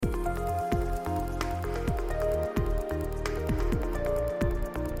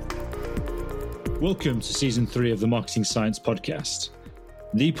Welcome to Season 3 of the Marketing Science Podcast,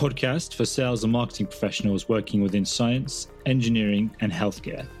 the podcast for sales and marketing professionals working within science, engineering, and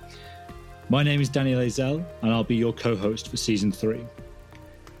healthcare. My name is Daniel Ezel, and I'll be your co-host for Season 3.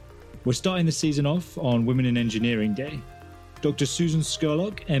 We're starting the season off on Women in Engineering Day. Dr. Susan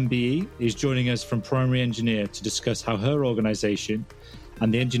Scurlock, MBE, is joining us from Primary Engineer to discuss how her organisation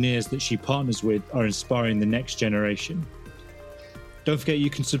and the engineers that she partners with are inspiring the next generation. Don't forget you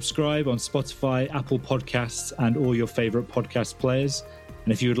can subscribe on Spotify, Apple Podcasts, and all your favourite podcast players.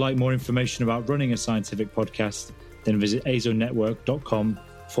 And if you would like more information about running a scientific podcast, then visit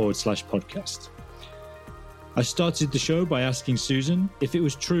azonetwork.com/podcast. I started the show by asking Susan if it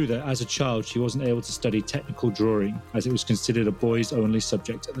was true that as a child she wasn't able to study technical drawing as it was considered a boys-only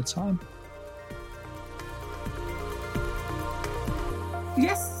subject at the time.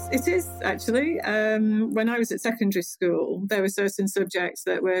 Yes, it is actually. When I was at secondary school, there were certain subjects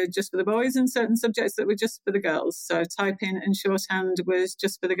that were just for the boys and certain subjects that were just for the girls. So typing and shorthand was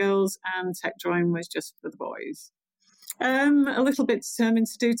just for the girls and tech drawing was just for the boys. A little bit determined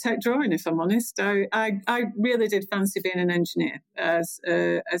to do tech drawing, if I'm honest. I really did fancy being an engineer as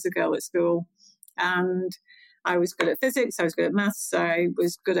a girl at school. And I was good at physics, I was good at maths, I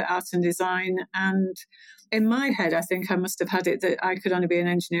was good at art and design. And in my head, I think I must have had it that I could only be an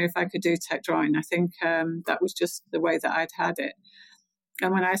engineer if I could do tech drawing. I think that was just the way that I'd had it.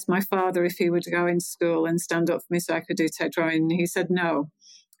 And when I asked my father if he would go into school and stand up for me so I could do tech drawing, he said no.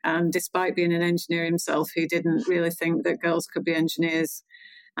 And despite being an engineer himself, he didn't really think that girls could be engineers.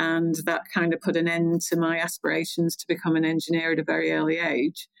 And that kind of put an end to my aspirations to become an engineer at a very early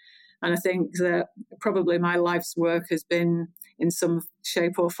age. And I think that probably my life's work has been in some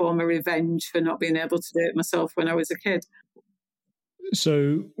shape or form a revenge for not being able to do it myself when I was a kid.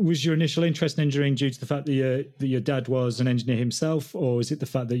 So was your initial interest in engineering due to the fact that your dad was an engineer himself, or is it the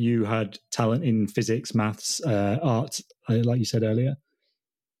fact that you had talent in physics, maths, art, like you said earlier?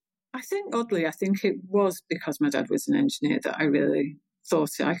 I think it was because my dad was an engineer that I really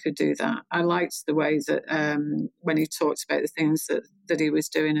thought I could do that. I liked the way that when he talked about the things that he was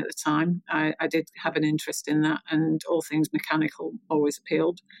doing at the time, I did have an interest in that, and all things mechanical always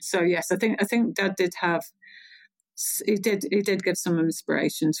appealed. So yes, I think Dad did have. He did give some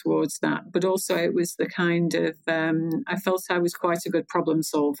inspiration towards that, but also it was the kind of I felt I was quite a good problem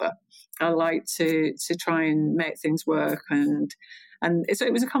solver. I liked to try and make things work, and so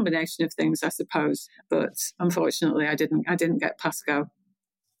it was a combination of things, I suppose. But unfortunately, I didn't get past go.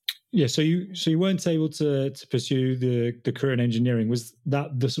 Yeah, so you weren't able to pursue the career in engineering. Was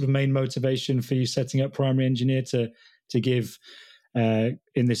that the sort of main motivation for you setting up Primary Engineer to give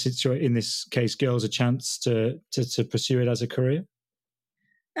in this case girls a chance to pursue it as a career?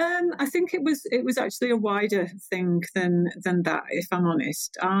 I think it was actually a wider thing than that. If I'm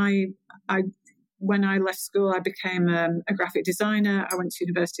honest, when I left school, I became a graphic designer. I went to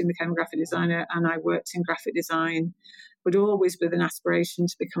university and became a graphic designer, and I worked in graphic design, but always with an aspiration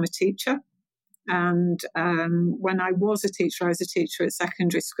to become a teacher. And when I was a teacher at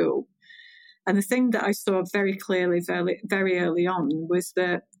secondary school. And the thing that I saw very clearly, very, very early on, was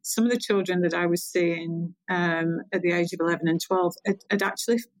that some of the children that I was seeing at the age of 11 and 12 had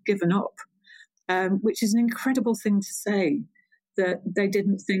actually given up, which is an incredible thing to say, that they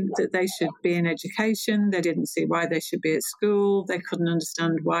didn't think that they should be in education. They didn't see why they should be at school. They couldn't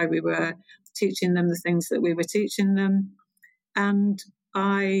understand why we were teaching them the things that we were teaching them. And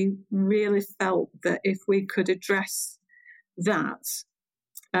I really felt that if we could address that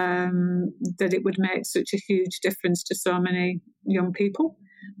it would make such a huge difference to so many young people.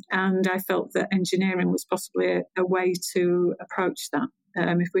 And I felt that engineering was possibly a way to approach that.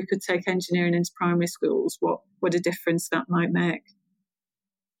 If we could take engineering into primary schools, what a difference that might make.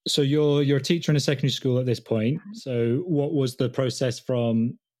 So you're a teacher in a secondary school at this point. So what was the process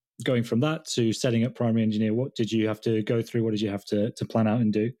from going from that to setting up Primary Engineer? What did you have to go through? What did you have to plan out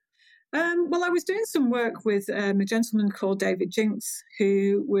and do? Well, I was doing some work with a gentleman called David Jinks,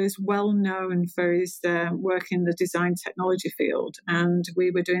 who was well known for his work in the design technology field. And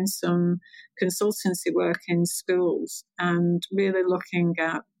we were doing some consultancy work in schools and really looking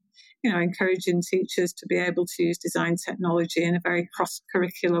at, encouraging teachers to be able to use design technology in a very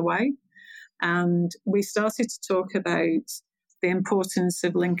cross-curricular way. And we started to talk about the importance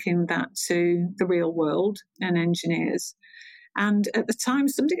of linking that to the real world and engineers. And at the time,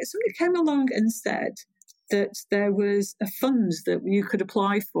 somebody came along and said that there was a fund that you could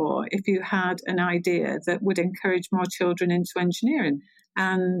apply for if you had an idea that would encourage more children into engineering.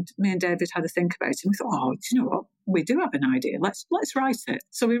 And me and David had a think about it, and we thought, do you know what? We do have an idea. Let's write it.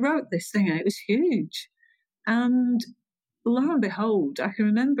 So we wrote this thing, and it was huge. And lo and behold, I can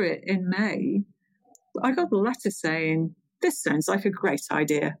remember it in May. I got a letter saying, "This sounds like a great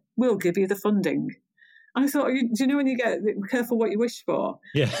idea. We'll give you the funding." And I thought, do you know when you get careful what you wish for?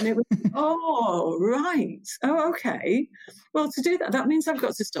 Yeah. And it was, oh, right. Oh, okay. Well, to do that, that means I've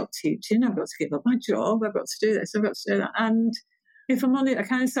got to stop teaching. I've got to give up my job. I've got to do this. I've got to do that. And if I'm honest, I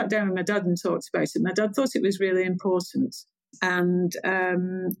kind of sat down with my dad and talked about it. My dad thought it was really important. And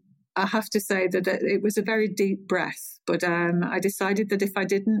I have to say that it was a very deep breath. But I decided that if I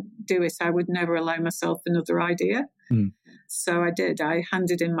didn't do it, I would never allow myself another idea. Mm. So I did. I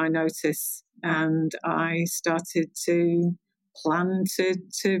handed in my notice and I started to plan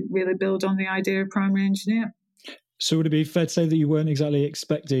to really build on the idea of primary engineer. So would it be fair to say that you weren't exactly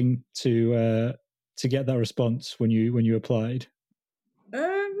expecting to get that response when you applied?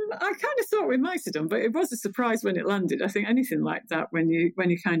 I kind of thought we might have done, but it was a surprise when it landed. I think anything like that, when you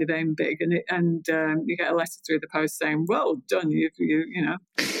kind of aim big and you get a letter through the post saying, "Well done, you know,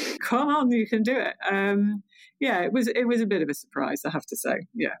 come on, you can do it." Yeah, it was a bit of a surprise, I have to say.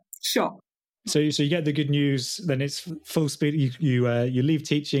 Yeah, shock. So you get the good news, then it's full speed. You leave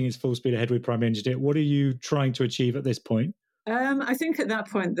teaching, it's full speed ahead with primary engineer. What are you trying to achieve at this point? I think at that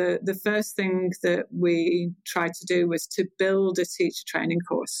point, the first thing that we tried to do was to build a teacher training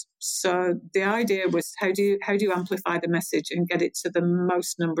course. So the idea was how do you amplify the message and get it to the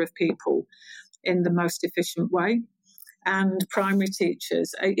most number of people in the most efficient way? And primary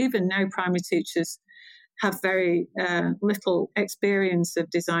teachers, even now primary teachers, have very little experience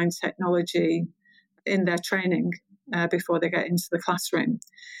of design technology in their training before they get into the classroom.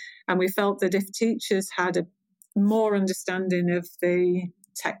 And we felt that if teachers had a more understanding of the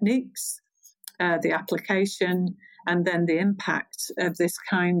techniques, the application, and then the impact of this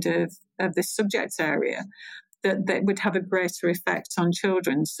kind of this subject area, that would have a greater effect on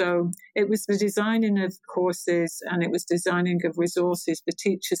children. So it was the designing of courses and it was designing of resources for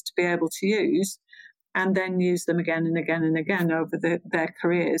teachers to be able to use and then use them again and again and again over their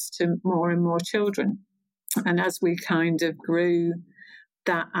careers to more and more children. And as we kind of grew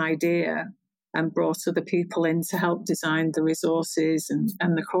that idea and brought other people in to help design the resources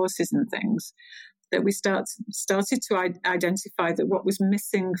and the courses and things, that we started to identify that what was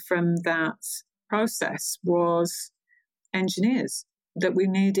missing from that process was engineers, that we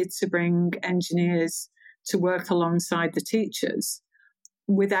needed to bring engineers to work alongside the teachers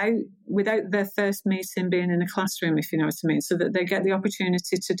without their first meeting being in a classroom, if you know what I mean, so that they get the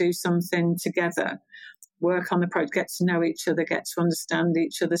opportunity to do something together, work on the project, get to know each other, get to understand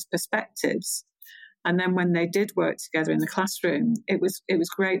each other's perspectives. And then when they did work together in the classroom, it was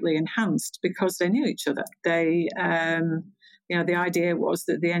greatly enhanced because they knew each other. They, the idea was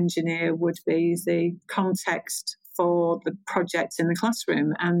that the engineer would be the context for the project in the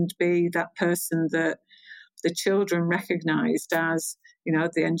classroom and be that person that the children recognised as,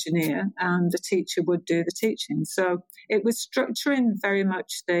 the engineer, and the teacher would do the teaching. So it was structuring very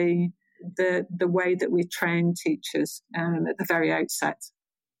much the way that we train teachers at the very outset.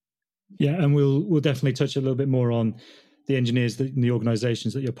 Yeah, and we'll definitely touch a little bit more on the engineers and the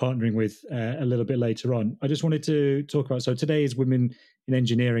organisations that you're partnering with a little bit later on. I just wanted to talk about, so today is Women in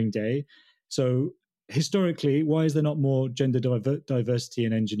Engineering Day. So historically, why is there not more gender diversity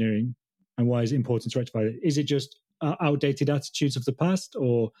in engineering, and why is it important to rectify it? Is it just outdated attitudes of the past,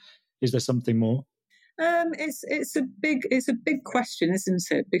 or is there something more? It's a big question, isn't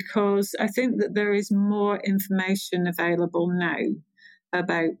it? Because I think that there is more information available now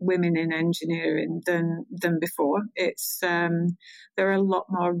about women in engineering than before. It's there are a lot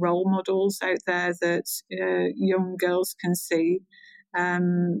more role models out there that young girls can see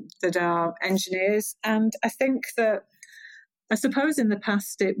that are engineers, and I think that I suppose in the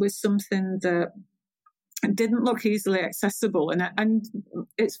past it was something that didn't look easily accessible. And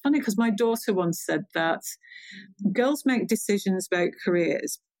it's funny because my daughter once said that girls make decisions about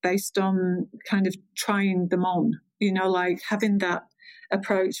careers based on kind of trying them on, like having that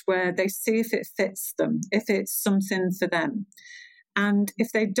approach where they see if it fits them, if it's something for them. And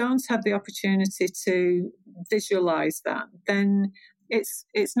if they don't have the opportunity to visualize that, then it's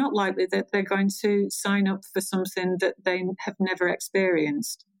not likely that they're going to sign up for something that they have never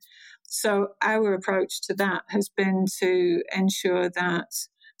experienced. So our approach to that has been to ensure that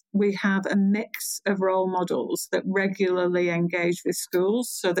we have a mix of role models that regularly engage with schools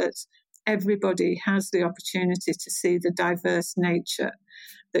so that everybody has the opportunity to see the diverse nature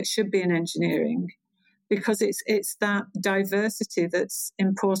that should be in engineering, because it's that diversity that's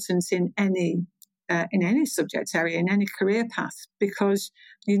important in any subject area, in any career path, because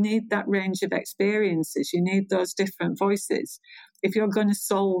you need that range of experiences, you need those different voices. If you're going to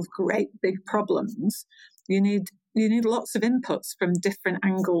solve great big problems, you need you need lots of inputs from different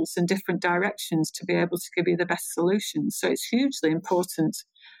angles and different directions to be able to give you the best solutions. So it's hugely important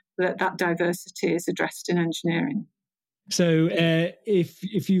that that diversity is addressed in engineering. So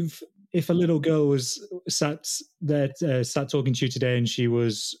if a little girl was sat talking to you today and she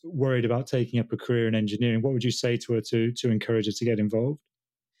was worried about taking up a career in engineering, what would you say to her to encourage her to get involved?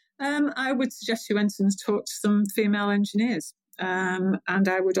 I would suggest she went and talked to some female engineers. And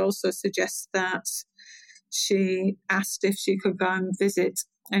I would also suggest that she asked if she could go and visit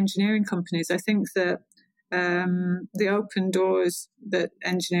engineering companies. I think that the open doors that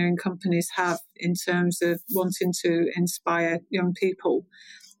engineering companies have in terms of wanting to inspire young people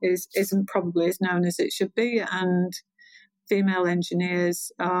isn't probably as known as it should be. And female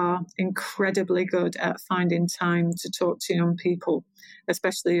engineers are incredibly good at finding time to talk to young people,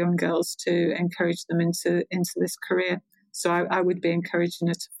 especially young girls, to encourage them into this career. So I would be encouraging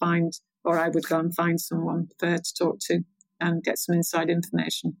her to find, or I would go and find someone for her to talk to and get some inside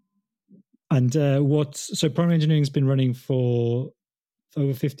information. And so primary engineering has been running for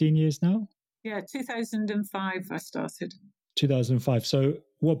over 15 years now? Yeah, 2005 I started. 2005. So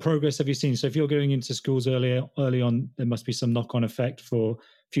what progress have you seen? So if you're going into schools early on, there must be some knock-on effect for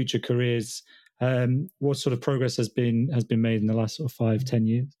future careers. What sort of progress has been made in the last sort of 5-10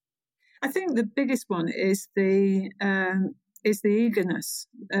 years? I think the biggest one is the eagerness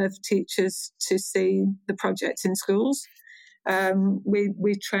of teachers to see the project in schools.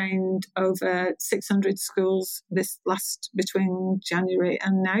 We trained over 600 schools between January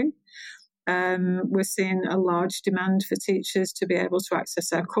and now. We're seeing a large demand for teachers to be able to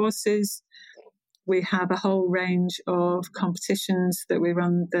access our courses. We have a whole range of competitions that we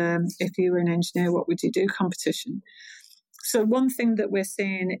run, If You Were an Engineer, What Would You Do competition. So one thing that we're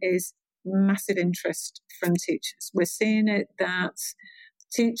seeing is massive interest from teachers. We're seeing it that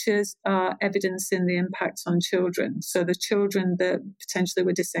teachers are evidencing the impact on children. So the children that potentially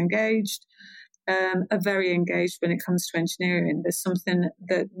were disengaged are very engaged when it comes to engineering. There's something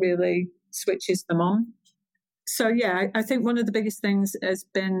that really switches them on. So, yeah, I think one of the biggest things has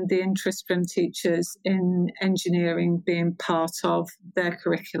been the interest from teachers in engineering being part of their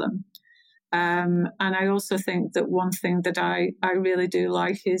curriculum. And I also think that one thing that I really do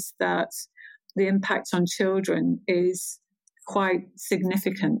like is that the impact on children is quite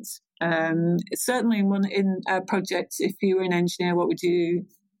significant. Certainly in our project, If You Were an Engineer, What Would You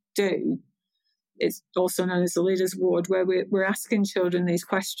Do? It's also known as the Leaders Award, where we're asking children these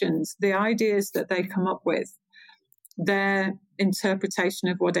questions. The ideas that they come up with, their interpretation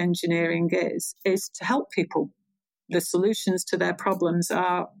of what engineering is to help people. The solutions to their problems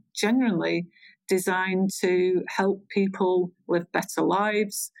are generally designed to help people live better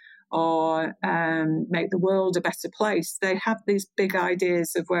lives or make the world a better place. They have these big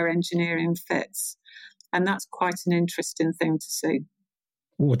ideas of where engineering fits, and that's quite an interesting thing to see.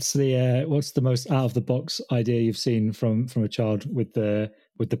 What's the most out of the box idea you've seen from a child with the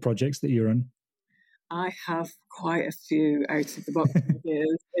projects that you run? I have quite a few out of the box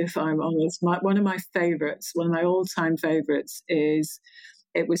ideas, if I'm honest. One of my all-time favourites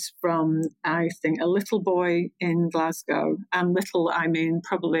it was from, I think, a little boy in Glasgow, and little, I mean,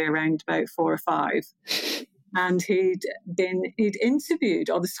 probably around about 4 or 5. And he'd interviewed,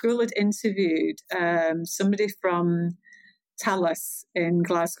 or the school had interviewed somebody from Thales in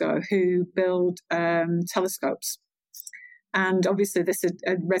Glasgow who build telescopes. And obviously this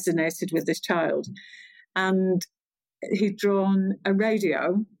had resonated with this child. And he'd drawn a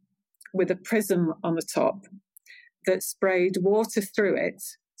radio with a prism on the top that sprayed water through it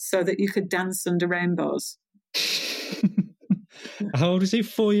so that you could dance under rainbows. How old is he?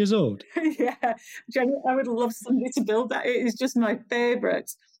 4 years old? Yeah. I would love somebody to build that. It is just my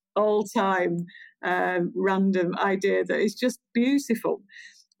favourite all-time random idea that is just beautiful.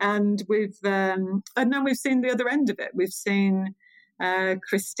 And then we've seen the other end of it. We've seen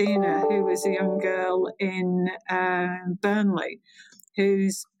Christina, who was a young girl in Burnley,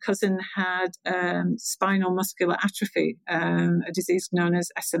 whose cousin had spinal muscular atrophy, a disease known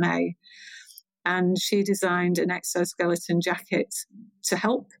as SMA. And she designed an exoskeleton jacket to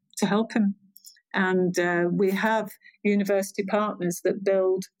help him. And we have university partners that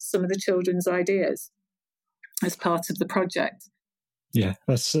build some of the children's ideas as part of the project. Yeah,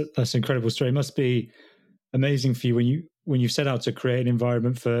 that's an incredible story. It must be amazing for you when you set out to create an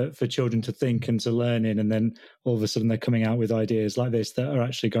environment for children to think and to learn in, and then all of a sudden they're coming out with ideas like this that are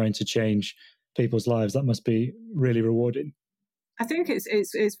actually going to change people's lives. That must be really rewarding. I think it's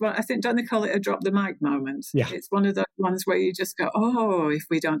I think, don't they call it a drop the mic moment? Yeah. It's one of the ones where you just go, oh, if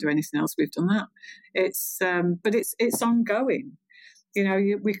we don't do anything else, we've done that. But it's ongoing.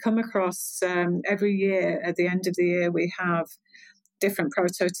 we come across every year, at the end of the year, we have different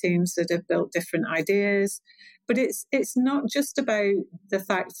proto teams that have built different ideas. But it's not just about the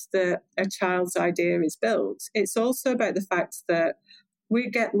fact that a child's idea is built. It's also about the fact that we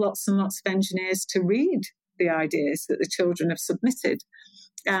get lots and lots of engineers to read the ideas that the children have submitted.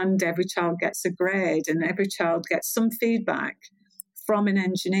 And every child gets a grade, and every child gets some feedback from an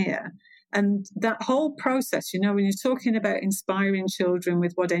engineer. And that whole process, when you're talking about inspiring children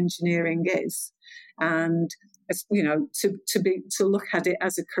with what engineering is, and to look at it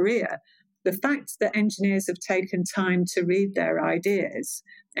as a career, the fact that engineers have taken time to read their ideas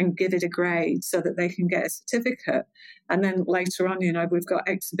and give it a grade so that they can get a certificate, and then later on, we've got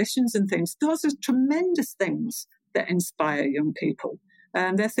exhibitions and things. Those are tremendous things that inspire young people,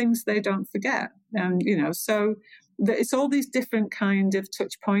 and they're things they don't forget. And so it's all these different kind of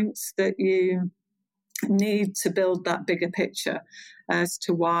touch points that you need to build that bigger picture as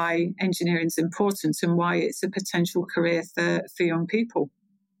to why engineering is important and why it's a potential career for young people.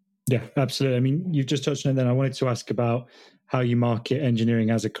 Yeah, absolutely. I mean, you've just touched on it then. I wanted to ask about how you market engineering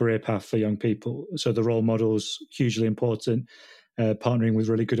as a career path for young people. So the role models, hugely important, partnering with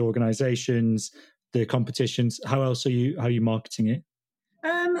really good organizations, the competitions. How else are you marketing it?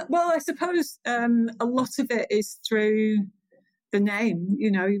 Well, I suppose a lot of it is through the name.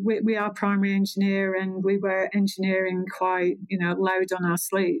 We are primary engineer, and we wear engineering quite, loud on our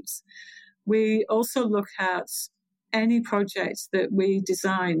sleeves. We also look at any project that we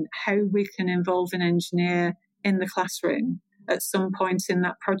design, how we can involve an engineer in the classroom at some point in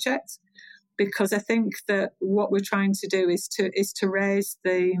that project, because I think that what we're trying to do is to raise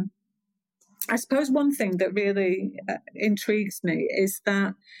the. I suppose one thing that really intrigues me is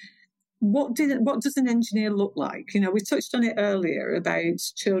that what does an engineer look like? We touched on it earlier about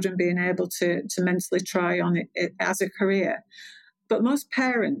children being able to mentally try on it as a career, but most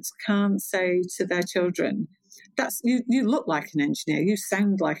parents can't say to their children, "That's you look like an engineer, you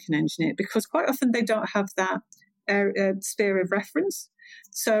sound like an engineer," because quite often they don't have that sphere of reference.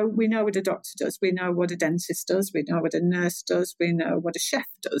 So we know what a doctor does, we know what a dentist does, we know what a nurse does, we know what a chef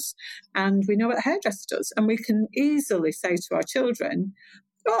does, and we know what a hairdresser does. And we can easily say to our children,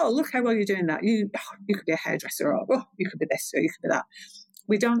 "Oh, look how well you're doing that. You could be a hairdresser," or "Oh, you could be this," or "You could be that."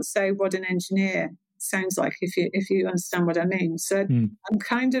 We don't say what an engineer sounds like, if you understand what I mean. So I'm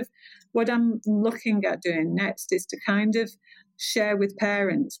kind of, what I'm looking at doing next is to kind of share with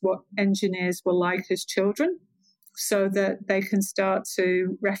parents what engineers were like as children, so that they can start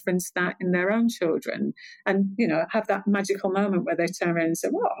to reference that in their own children, and have that magical moment where they turn around and say,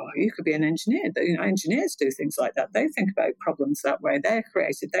 "Well, you could be an engineer." Engineers do things like that. They think about problems that way. They're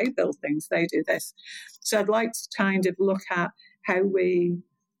creative. They build things. They do this. So I'd like to kind of look at how we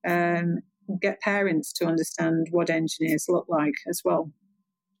get parents to understand what engineers look like as well.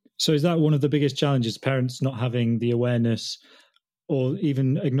 So is that one of the biggest challenges, parents not having the awareness or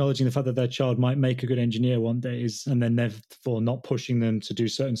even acknowledging the fact that their child might make a good engineer one day, and then therefore not pushing them to do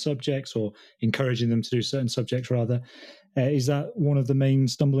certain subjects or encouraging them to do certain subjects rather? Is that one of the main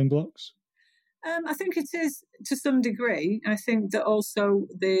stumbling blocks? I think it is to some degree. I think that also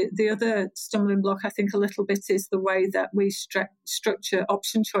the other stumbling block, I think a little bit, is the way that we structure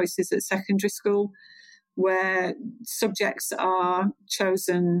option choices at secondary school, where subjects are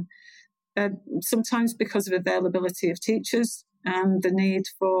chosen sometimes because of availability of teachers and the need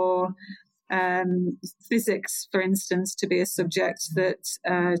for physics, for instance, to be a subject that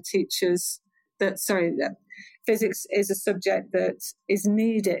physics is a subject that is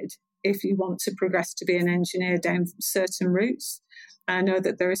needed if you want to progress to be an engineer down certain routes. I know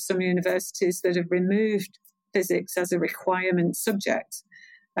that there are some universities that have removed physics as a requirement subject.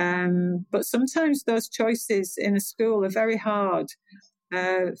 But sometimes those choices in a school are very hard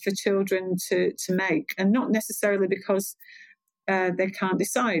for children to make, and not necessarily because they can't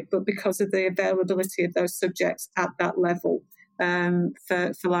decide, but because of the availability of those subjects at that level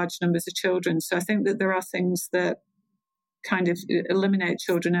for large numbers of children. So I think that there are things that kind of eliminate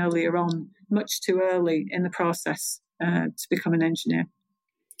children earlier on, much too early in the process to become an engineer.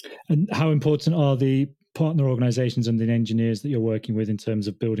 And how important are the partner organisations and the engineers that you're working with in terms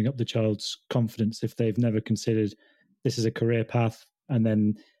of building up the child's confidence if they've never considered this is a career path, and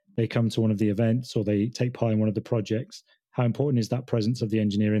then they come to one of the events or they take part in one of the projects? How important is that presence of the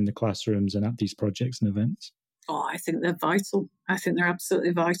engineer in the classrooms and at these projects and events? Oh, I think they're vital. I think they're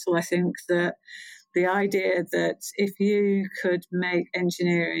absolutely vital. I think that the idea that if you could make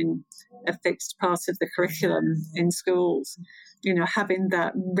engineering a fixed part of the curriculum in schools, having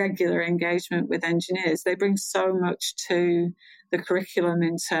that regular engagement with engineers, they bring so much to the curriculum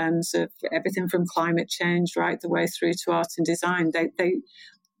in terms of everything from climate change right the way through to art and design.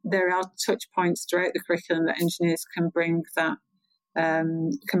 There are touch points throughout the curriculum that engineers can bring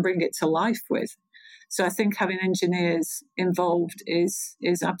it to life with. So I think having engineers involved is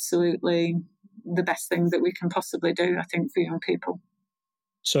absolutely the best thing that we can possibly do, I think, for young people.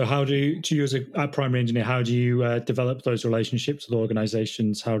 So how do you as a primary engineer, how do you develop those relationships with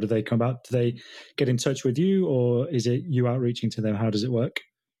organisations? How do they come about? Do they get in touch with you, or is it you outreaching to them? How does it work?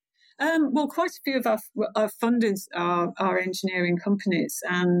 Well, quite a few of our funders are engineering companies,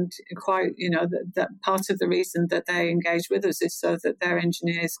 and quite, that part of the reason that they engage with us is so that their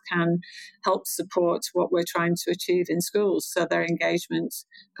engineers can help support what we're trying to achieve in schools. So their engagement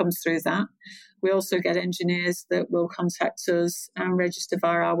comes through that. We also get engineers that will contact us and register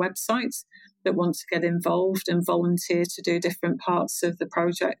via our website that want to get involved and volunteer to do different parts of the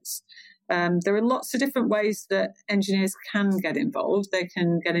projects. There are lots of different ways that engineers can get involved. They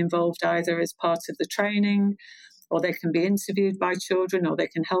can get involved either as part of the training, or they can be interviewed by children, or they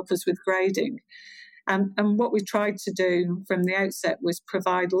can help us with grading. And what we tried to do from the outset was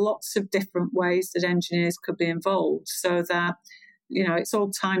provide lots of different ways that engineers could be involved, so that, it's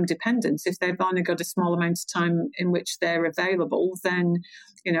all time dependent. If they've only got a small amount of time in which they're available, then,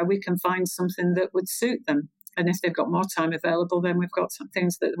 we can find something that would suit them. And if they've got more time available, then we've got some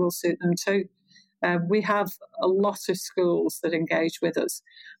things that will suit them too. We have a lot of schools that engage with us.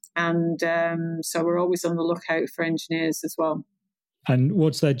 And so we're always on the lookout for engineers as well. And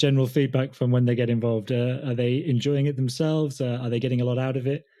what's their general feedback from when they get involved? Are they enjoying it themselves? Are they getting a lot out of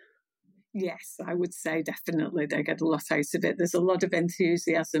it? Yes, I would say definitely they get a lot out of it. There's a lot of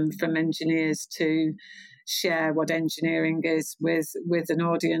enthusiasm from engineers to share what engineering is with an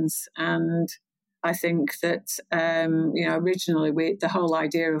audience. And I think that, originally the whole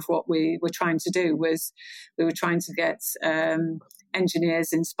idea of what we were trying to do was we were trying to get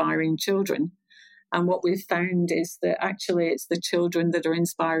engineers inspiring children. And what we've found is that actually it's the children that are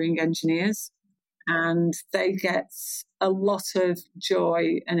inspiring engineers, and they get a lot of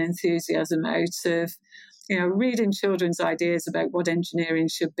joy and enthusiasm out of, reading children's ideas about what engineering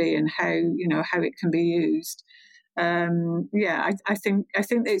should be and how it can be used. I think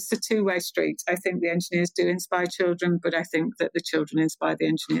it's a two-way street. I think the engineers do inspire children, but I think that the children inspire the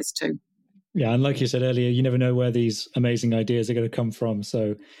engineers too. Yeah, and like you said earlier, you never know where these amazing ideas are going to come from.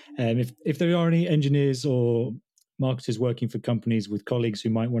 So if there are any engineers or marketers working for companies with colleagues who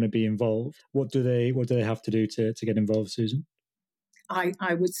might want to be involved, what do they have to do to get involved, Susan?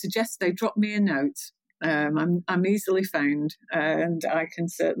 I would suggest they drop me a note. I'm easily found, and I can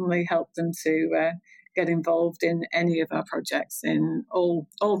certainly help them to get involved in any of our projects in all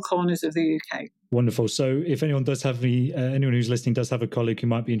corners of the UK. Wonderful. So if anyone does have anyone who's listening does have a colleague who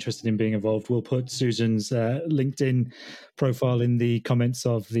might be interested in being involved, we'll put Susan's LinkedIn profile in the comments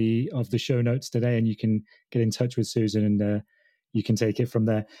of the show notes today, and you can get in touch with Susan and you can take it from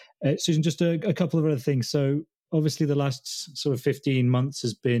there. Susan, just a couple of other things. So obviously the last sort of 15 months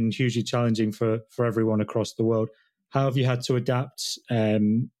has been hugely challenging for everyone across the world. How have you had to adapt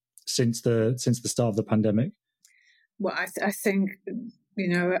since the start of the pandemic? Well, I think,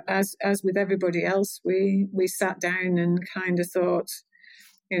 as with everybody else, we sat down and kind of thought,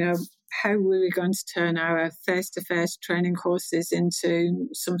 how were we going to turn our face-to-face training courses into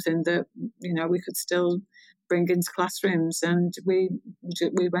something that, we could still bring into classrooms? And we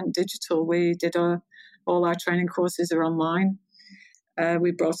went digital. We did all our training courses are online.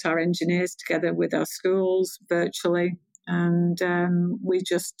 We brought our engineers together with our schools virtually, and we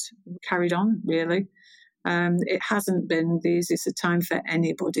just carried on, really. It hasn't been the easiest of time for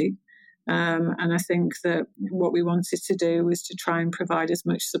anybody. And I think that what we wanted to do was to try and provide as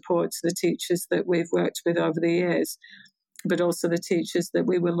much support to the teachers that we've worked with over the years, but also the teachers that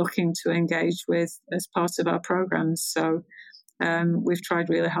we were looking to engage with as part of our programs. So we've tried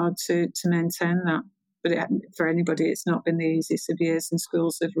really hard to maintain that. But for anybody, it's not been the easiest of years, and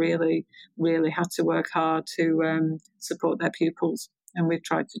schools have really, really had to work hard to support their pupils. And we've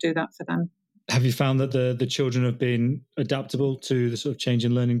tried to do that for them. Have you found that the children have been adaptable to the sort of change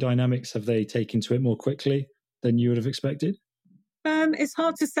in learning dynamics? Have they taken to it more quickly than you would have expected? It's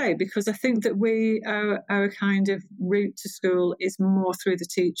hard to say, because I think that our kind of route to school is more through the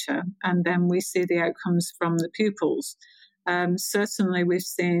teacher, and then we see the outcomes from the pupils. Certainly, we've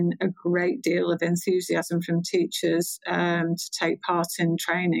seen a great deal of enthusiasm from teachers to take part in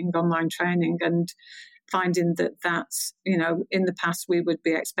training, online training, and finding that that's, in the past we would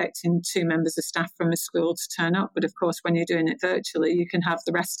be expecting 2 members of staff from a school to turn up. But of course, when you're doing it virtually, you can have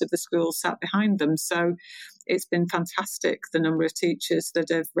the rest of the school sat behind them. So it's been fantastic, the number of teachers that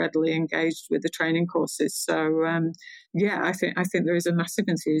have readily engaged with the training courses. So, I think there is a massive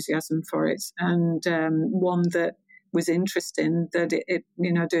enthusiasm for it, and one that was interesting that it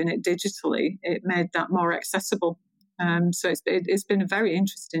doing it digitally, it made that more accessible. So it's been a very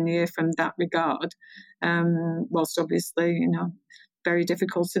interesting year from that regard, whilst obviously, very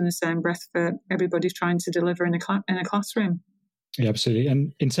difficult in the same breath for everybody trying to deliver in a classroom. Yeah, absolutely.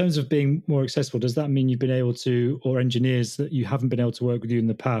 And in terms of being more accessible, does that mean you've been able to, or engineers that you haven't been able to work with you in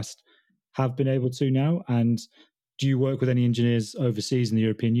the past have been able to now? And do you work with any engineers overseas in the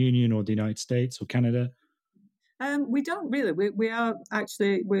European Union or the United States or Canada? We don't really. We're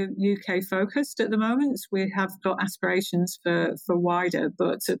UK focused at the moment. We have got aspirations for wider,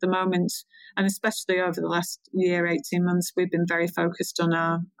 but at the moment, and especially over the last year, 18 months, we've been very focused on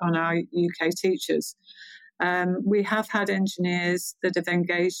our UK teachers. We have had engineers that have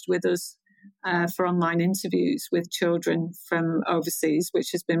engaged with us for online interviews with children from overseas, which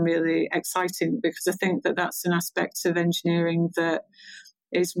has been really exciting, because I think that that's an aspect of engineering that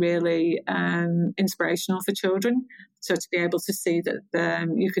is really inspirational for children. So to be able to see that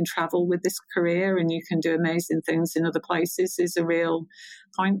you can travel with this career and you can do amazing things in other places is a real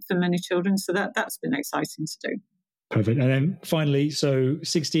point for many children. So that's been exciting to do. Perfect. And then finally, so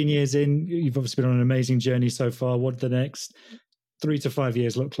 16 years in, you've obviously been on an amazing journey so far. What do the next 3 to 5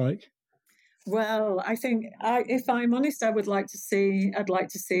 years look like? Well, I think, if I'm honest, I'd like to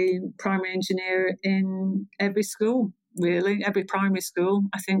see primary engineer in every school. Really, every primary school.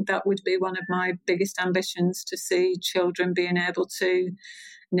 I think that would be one of my biggest ambitions, to see children being able to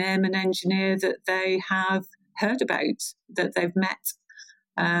name an engineer that they have heard about, that they've met,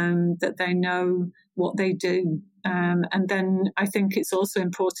 that they know what they do. And then I think it's also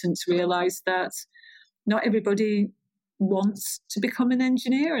important to realise that not everybody wants to become an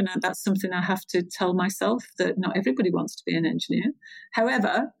engineer, and that's something I have to tell myself, that not everybody wants to be an engineer.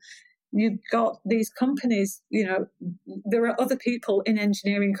 However, you've got these companies, there are other people in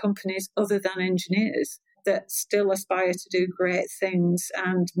engineering companies other than engineers that still aspire to do great things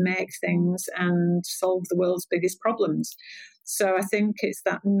and make things and solve the world's biggest problems. So I think it's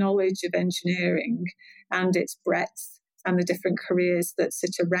that knowledge of engineering and its breadth and the different careers that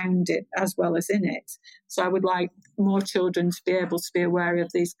sit around it as well as in it. So I would like more children to be able to be aware of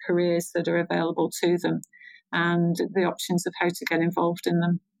these careers that are available to them and the options of how to get involved in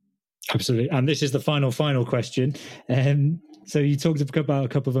them. Absolutely. And this is the final question. So you talked about a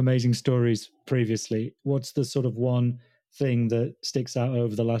couple of amazing stories previously. What's the sort of one thing that sticks out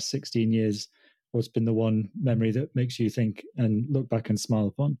over the last 16 years? What's been the one memory that makes you think and look back and smile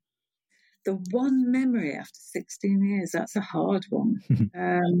upon? The one memory after 16 years, that's a hard one.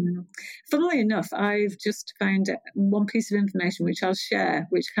 Funnily enough, I've just found one piece of information which I'll share,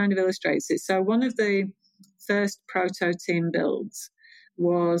 which kind of illustrates it. So one of the first proto team builds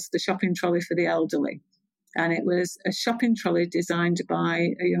was the shopping trolley for the elderly. And it was a shopping trolley designed by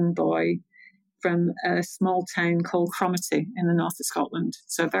a young boy from a small town called Cromarty in the north of Scotland.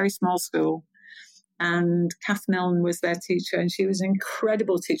 So a very small school. And Kath Milne was their teacher, and she was an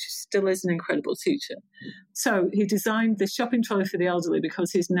incredible teacher, still is an incredible teacher. So he designed the shopping trolley for the elderly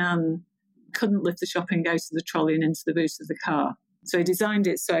because his nan couldn't lift the shopping out of the trolley and into the boot of the car. So he designed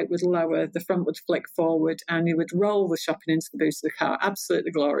it so it would lower, the front would flick forward, and he would roll the shopping into the boot of the car. Absolutely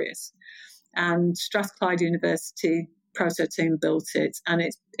glorious. And Strathclyde University proto team built it, and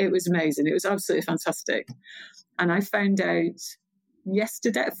it was amazing. It was absolutely fantastic. And I found out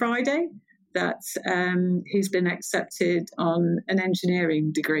Friday, that he's been accepted on an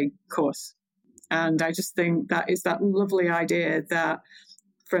engineering degree course. And I just think that is that lovely idea that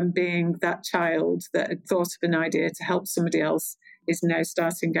from being that child that had thought of an idea to help somebody else is now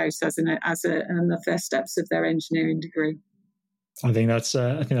starting out as the first steps of their engineering degree. I think that's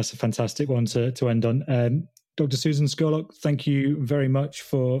a fantastic one to end on. Dr. Susan Scurlock, thank you very much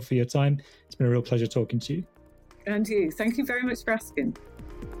for your time. It's been a real pleasure talking to you. And you. Thank you very much for asking.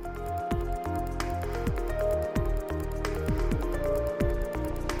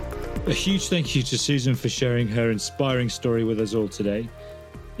 A huge thank you to Susan for sharing her inspiring story with us all today.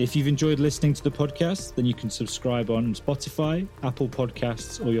 If you've enjoyed listening to the podcast, then you can subscribe on Spotify, Apple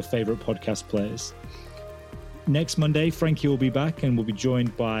Podcasts, or your favourite podcast players. Next Monday, Frankie will be back and will be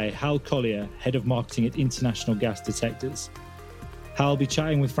joined by Hal Collier, Head of Marketing at International Gas Detectors. Hal will be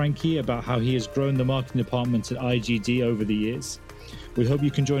chatting with Frankie about how he has grown the marketing department at IGD over the years. We hope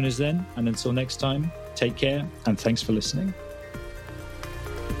you can join us then, and until next time, take care and thanks for listening.